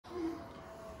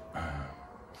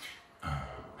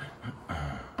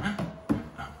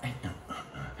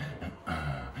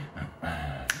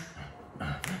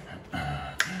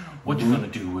What you gonna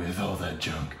do with all that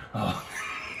junk? Oh.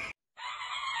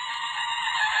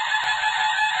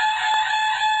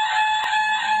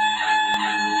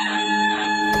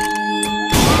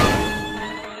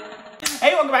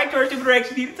 Hey, welcome back to our Stupid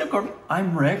Reaction. I'm Corbin.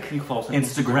 I'm Rick.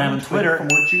 Instagram and Twitter for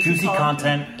more juicy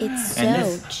content. It's so and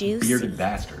this juicy. Bearded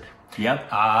bastard. Yep.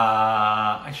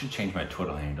 I should change my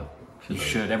Twitter handle. You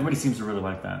should. Everybody seems to really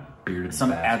like that. Bearded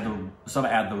bastard. Some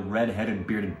add the red-headed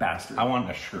bearded bastard. I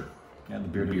want a shirt. Yeah, the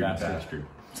bearded bastard.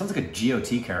 Sounds like a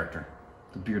GOT character.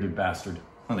 The bearded bastard.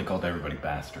 Well, they called everybody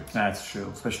bastards. That's true,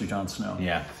 especially Jon Snow.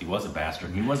 Yeah, because he was a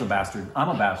bastard. He was a bastard. I'm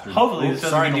a bastard. Hopefully this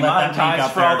doesn't get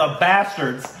demonetized for all the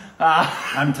bastards.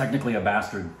 I'm technically a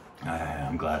bastard.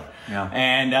 I'm glad. Yeah.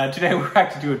 And today we're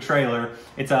back to do a trailer.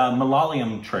 It's a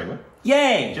Malayalam trailer.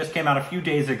 Yay! It just came out a few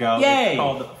days ago. Yay! It's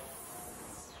called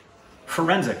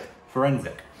Forensic.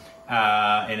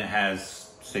 And it has,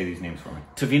 say these names for me.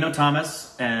 Tavino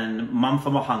Thomas and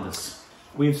Mamfa Mohandas.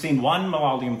 We've seen one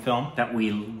Malayalam film that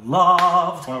we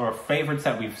love. It's one of our favorites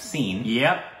that we've seen.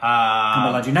 Yep.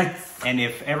 And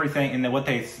if everything, and what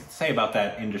they say about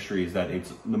that industry is that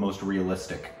it's the most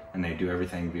realistic, and they do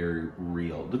everything very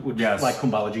real. Yes. Like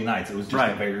Kumbalaji Nights, it was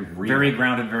just a very real. Very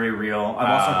grounded, very real.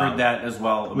 I've also heard that as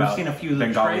well. We've seen a few of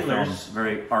the trailers. Films,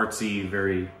 very artsy,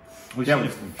 very. We've seen a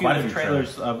few of the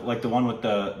trailers of like the one with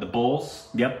the bulls.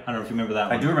 Yep. I don't know if you remember that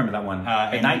one. I do remember that one.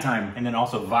 At nighttime. And then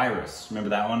also Virus.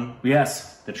 Remember that one?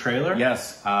 Yes. The trailer?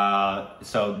 Yes.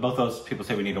 So both those people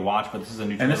say we need to watch, but this is a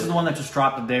new trailer. And this is the one that just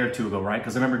dropped a day or two ago, right?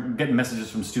 Because I remember getting messages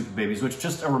from Stupid Babies, which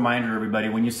just a reminder, everybody,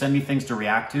 when you send me things to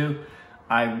react to,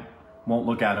 I won't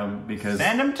look at them because...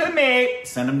 Send them to me!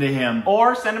 Send them to him.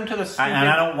 Or send them to the Stupid... And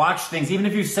I don't watch things. Even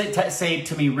if you say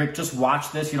to me, Rick, just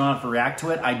watch this, you don't have to react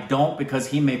to it, I don't because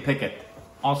he may pick it.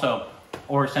 Also,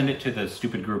 or send it to the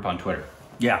Stupid group on Twitter.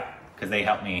 Yeah. Because they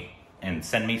help me and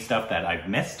send me stuff that I've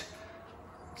missed.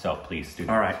 So please do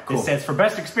that. All right, cool. It says, for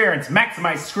best experience,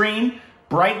 maximize screen,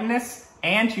 brightness,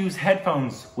 and use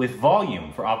headphones with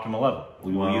volume for optimal level.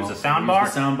 We will use a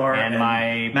soundbar and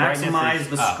my maximize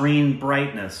the screen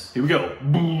brightness. Here we go.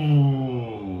 Boo.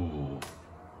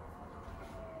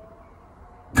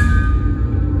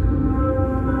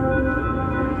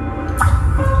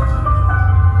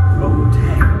 Oh,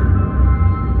 dang.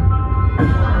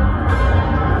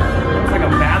 It's like a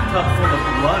bathtub full of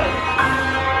blood.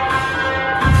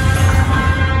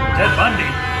 Ted Bundy.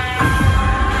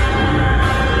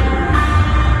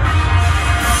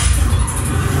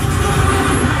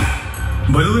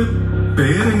 By the way,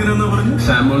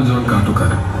 Samuel John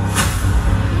Cartucar.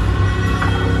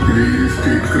 This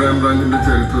state crime branch in the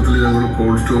charitrally and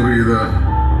cold story the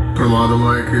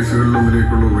Pramadamaya case will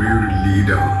lead.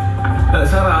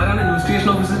 Sir, I am an investigation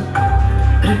officer.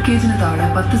 Ribcage in the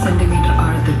 10 centimeter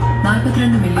ആഴത്തിൽ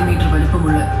 42 millimeter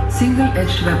വലുപ്പമുള്ള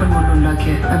single-edged weapon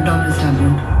കൊണ്ടുണ്ടാക്കിയ abdominal stab.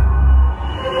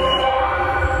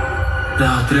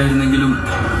 രാത്രിയായിരുന്നെങ്കിലും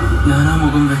ഞാൻ ആ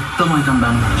മുഖം വ്യക്തമായി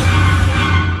കണ്ടാണ്.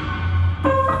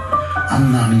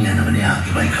 അന്നാണ് ഞാൻ അവനെ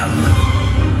ആദ്യമായി കാണുന്നത്.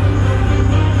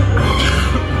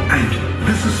 And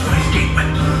this is my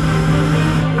statement.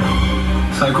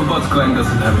 Psychopath's crime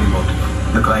doesn't have any motive.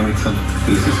 The crime itself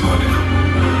is his motive.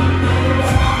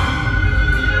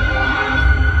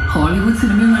 Hollywood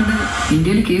സിനിമയും കണ്ട്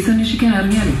ഇന്ത്യയിൽ കേസ് അന്വേഷിക്കാൻ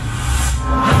ഇറങ്ങിയാലേ.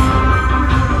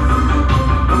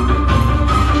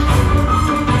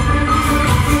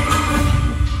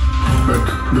 But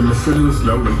the message was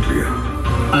loud and clear.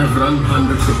 I've run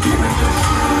hundreds of teenagers.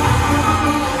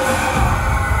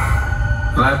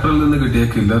 റാപ്പറിൽ നിന്ന് കിട്ടിയ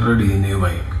കില്ലറുടെ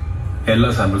DNA-യുമായി എല്ലാ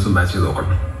സാമ്പിൾസും match ചെയ്ത്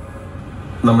നോക്കണം.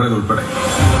 നമ്മളത് ഉൾപ്പെടെ.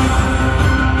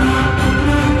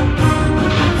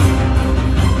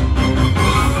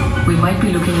 We might be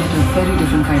looking at a very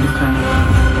different kind of crime.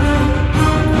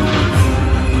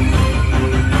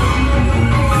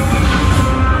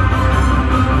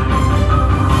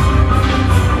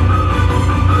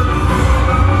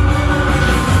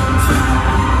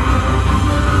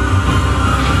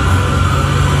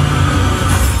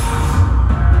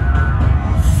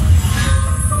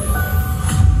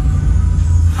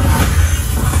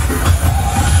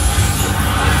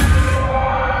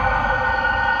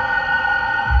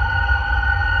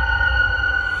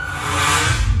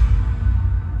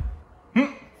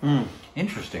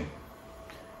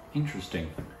 Interesting.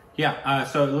 Yeah,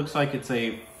 so it looks like it's a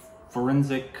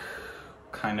forensic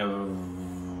kind of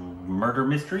murder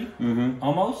mystery,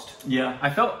 almost. Yeah. I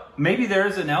felt maybe there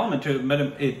is an element to it, but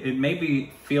it made me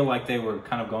feel like they were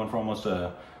kind of going for almost a,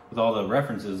 with all the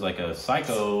references, like a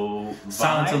Psycho vibe.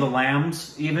 Silence of the Lambs,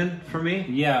 even, for me.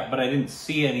 Yeah, but I didn't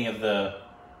see any of the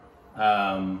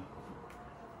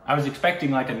I was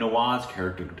expecting like a Nawaz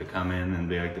character to come in and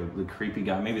be like the creepy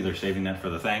guy. Maybe they're saving that for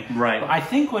the thing. Right. But I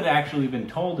think what actually been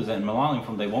told is that in Malayalam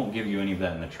film, they won't give you any of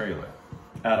that in the trailer.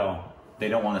 At all. They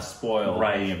don't want to spoil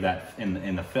any of that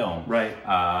in the film. Right.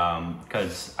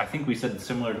 Because I think we said a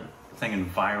similar thing in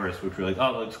Virus, which we're like,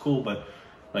 oh, it looks cool, but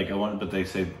like but they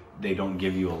say they don't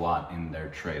give you a lot in their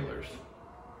trailers.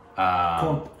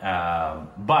 Cool.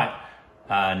 But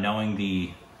knowing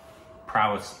the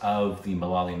prowess of the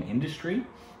Malayalam industry,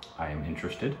 I am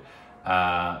interested.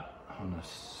 I want to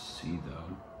see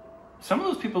though. Some of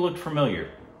those people looked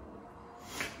familiar.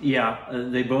 Yeah,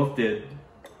 they both did.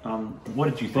 What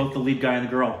did you think? Both the lead guy and the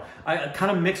girl. I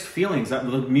kind of mixed feelings. The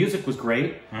music was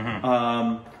great.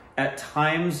 At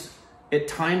times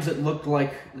it looked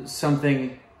like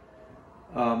something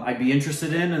I'd be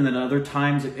interested in, and then other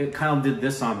times it kind of did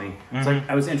this on me. It's like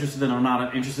I was interested in or not,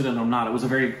 I'm interested in or not. It was a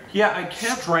very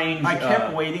strange. I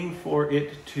kept waiting for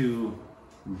it to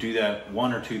do that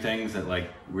one or two things that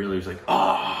like really was like,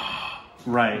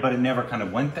 right, but it never kind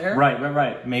of went there.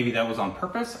 Right. Maybe that was on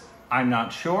purpose. I'm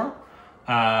not sure.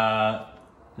 The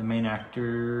main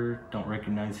actor, don't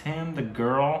recognize him. The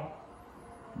girl,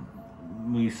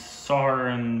 we saw her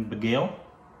in Begale.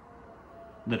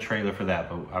 The trailer for that,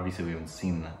 but obviously we haven't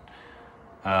seen that.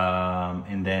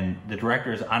 And then the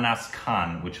director is Anas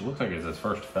Khan, which looks like it's his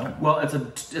first film. Well, it's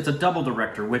a double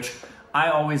director, which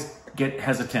I always get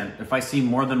hesitant if I see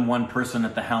more than one person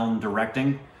at the helm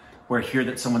directing. Where I hear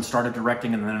that someone started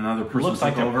directing and then another person looks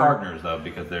like took they're over. Partners though,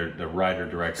 because they're the writer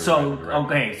director. So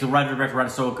okay, so writer director.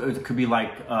 So it could be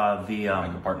like the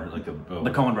like a partner, like the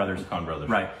Coen brothers. The Coen brothers,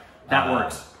 right? That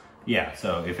works. Yeah.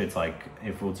 So if it's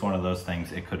one of those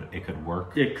things, it could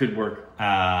work. It could work.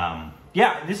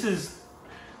 Yeah. This is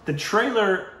the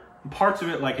trailer. Parts of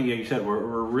it, like you said,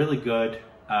 were really good,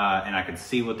 and I could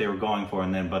see what they were going for.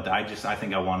 And then, but I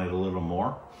think I wanted a little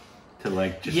more. To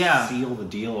like just seal the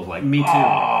deal of like me too.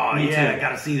 Oh, me too. I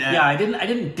gotta see that. Yeah, I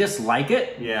didn't dislike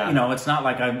it. Yeah, you know, it's not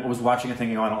like I was watching it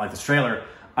thinking, oh, I don't like this trailer.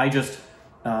 I just,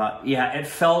 it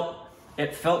felt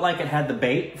like it had the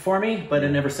bait for me, but it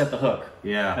never set the hook.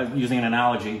 Yeah, using an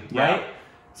analogy, right?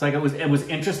 It's like it was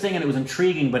interesting and it was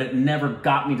intriguing, but it never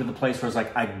got me to the place where it's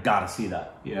like I gotta see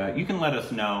that. Yeah, you can let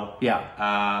us know. Yeah,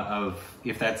 of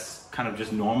if that's kind of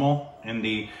just normal in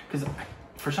the because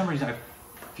for some reason I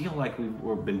feel like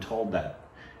we've been told that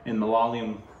in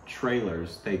Malayalam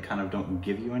trailers they kind of don't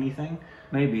give you anything.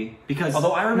 Maybe because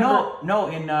although I remember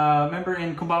remember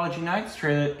in Kumbalaji Nights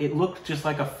trailer it looked just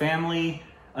like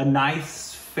a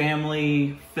nice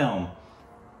family film.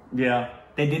 Yeah.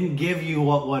 They didn't give you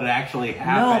what actually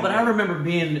happened. No, but I remember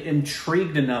being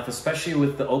intrigued enough, especially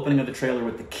with the opening of the trailer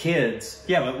with the kids.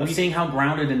 Yeah, but seeing how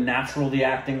grounded and natural the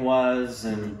acting was,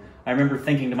 and I remember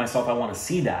thinking to myself, I want to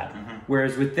see that.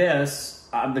 Whereas with this,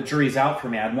 the jury's out for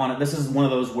me. This is one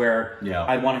of those where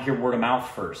I'd want to hear word of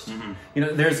mouth first. You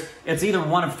know, it's either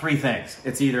one of three things.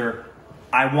 It's either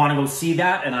I want to go see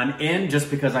that and I'm in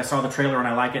just because I saw the trailer and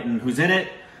I like it and who's in it.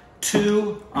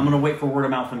 2, I'm going to wait for word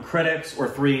of mouth and critics. Or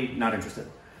 3, not interested.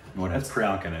 When it's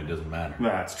Priyanka and it doesn't matter.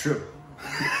 That's true.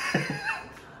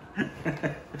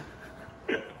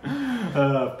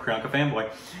 Priyanka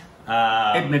fanboy.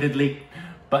 Admittedly.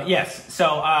 But yes,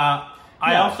 so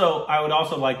I would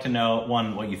also like to know,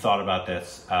 1, what you thought about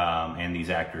this and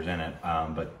these actors in it,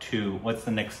 but 2, what's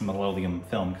the next Malayalam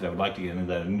film? Because I would like to get into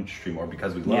that industry more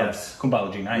because we love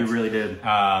Kumbalaji Nights. We really did.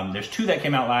 There's 2 that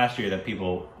came out last year that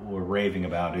people were raving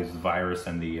about. Is Virus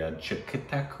and the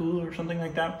Chikitaku or something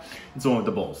like that. It's the one with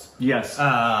the bulls. Yes.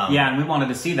 Yeah, and we wanted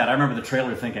to see that. I remember the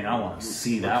trailer thinking, I want to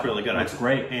see that. It's really good. That's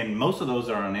great. And most of those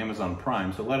are on Amazon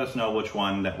Prime, so let us know which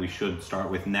one that we should start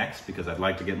with next because I'd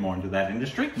like to get more into that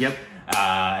industry. Yep.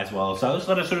 As well as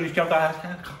let us know what you thought.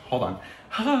 Hold on.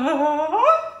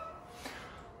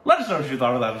 Let us know what you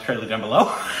thought about the trailer down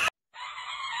below.